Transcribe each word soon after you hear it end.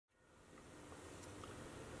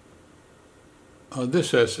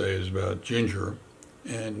This essay is about Ginger,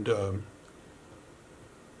 and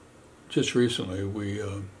just recently we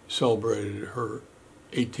celebrated her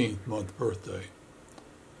 18th month birthday.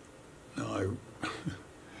 Now I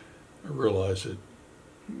realize that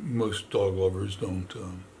most dog lovers don't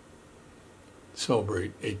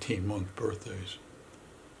celebrate 18-month birthdays,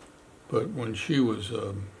 but when she was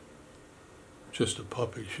just a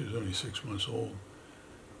puppy, she was only 6 months old,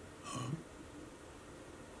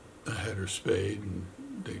 I had her spayed, and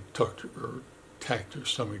they tacked her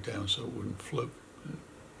stomach down so it wouldn't flip.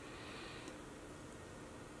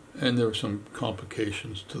 And there were some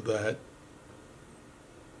complications to that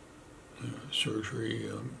surgery,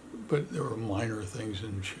 but there were minor things,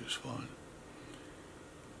 and she was fine.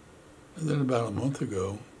 And then about a month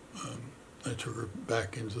ago, I took her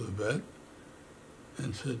back into the vet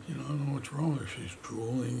and said, I don't know what's wrong with her. She's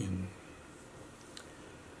drooling,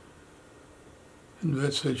 and the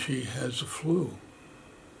vet said she has the flu.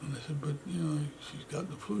 And I said, but, she's got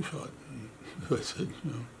the flu shot. And the vet said,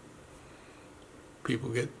 people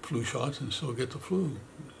get flu shots and still get the flu.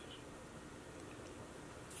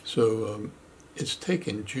 So it's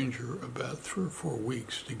taken Ginger about 3 or 4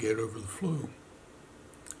 weeks to get over the flu.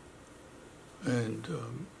 And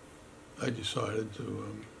I decided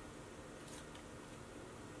to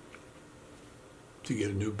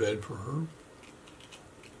get a new bed for her,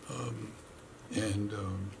 and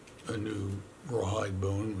a new rawhide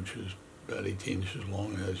bone, which is about 18 inches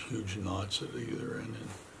long and has huge knots at either end. And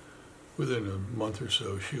within a month or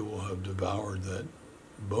so, she will have devoured that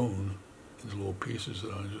bone into little pieces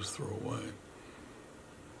that I just throw away.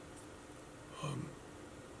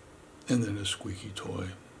 And then a squeaky toy.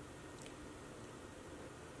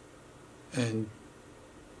 And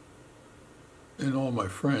all my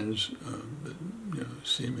friends that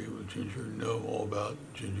see me with Ginger know all about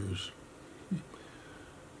Ginger's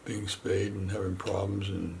being spayed and having problems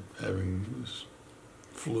and having this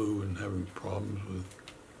flu and having problems with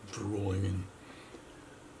drooling.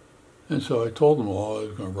 And so I told them all I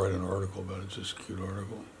was going to write an article about it. It's just a cute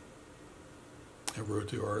article. I wrote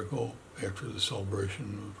the article after the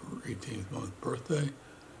celebration of her 18th month birthday,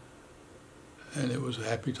 and it was a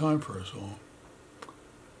happy time for us all.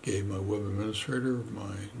 Gave my web administrator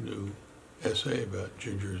my new essay about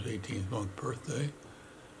Ginger's 18th month birthday,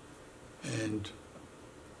 and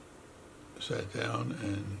sat down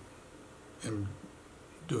and am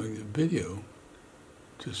doing the video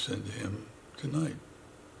to send to him tonight.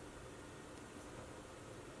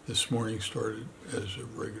 This morning started as a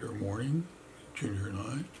regular morning, Ginger and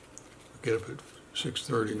I. We get up at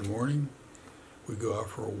 6:30 in the morning, we go out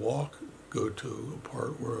for a walk, go to a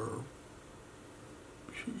part where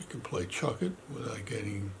you can play chuck it without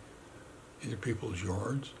getting into people's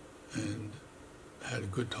yards, and had a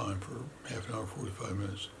good time for half an hour, 45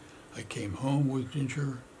 minutes. I came home with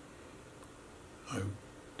Ginger. I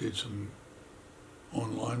did some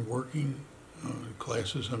online working,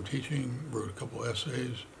 classes I'm teaching, wrote a couple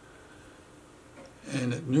essays.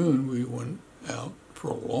 And at noon, we went out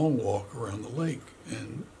for a long walk around the lake,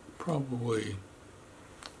 and probably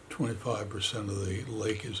 25% of the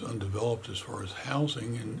lake is undeveloped as far as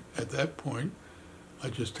housing, and at that point, I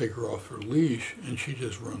just take her off her leash, and she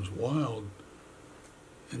just runs wild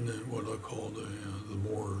in what I call the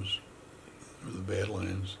moors, or the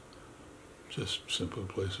badlands, just simply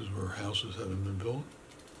places where houses haven't been built.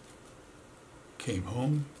 Came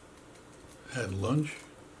home, had lunch.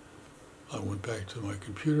 I went back to my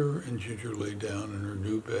computer, and Ginger lay down in her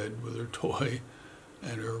new bed with her toy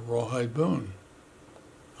and her rawhide bone.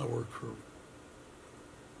 I worked for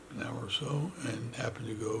an hour or so and happened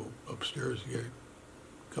to go upstairs to get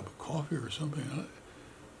a cup of coffee or something.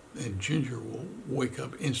 And Ginger will wake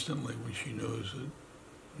up instantly when she knows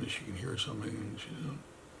that she can hear something. And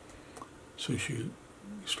so she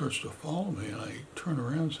starts to follow me, and I turn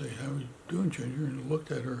around and say, "How are you doing, Ginger?" And I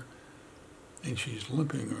looked at her, and she's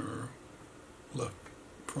limping on her left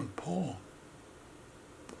front paw.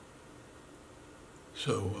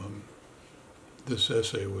 So this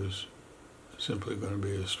essay was simply going to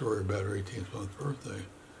be a story about her 18th month birthday.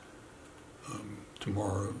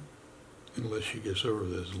 Tomorrow, unless she gets over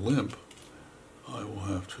this limp, I will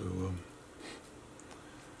have to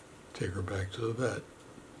take her back to the vet.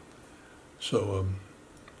 So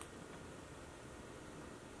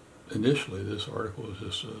initially, this article is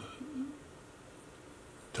just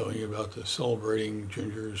telling you about the celebrating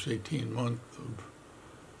Ginger's 18 month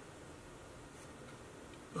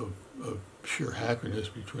of sheer happiness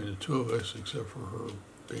between the two of us, except for her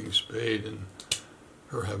being spayed and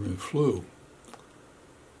her having flu.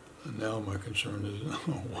 And now my concern is,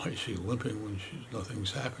 why is she limping when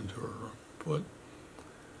nothing's happened to her foot?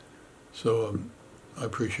 So I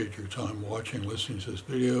appreciate your time watching, listening to this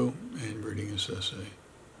video, and reading this essay.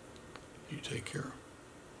 You take care.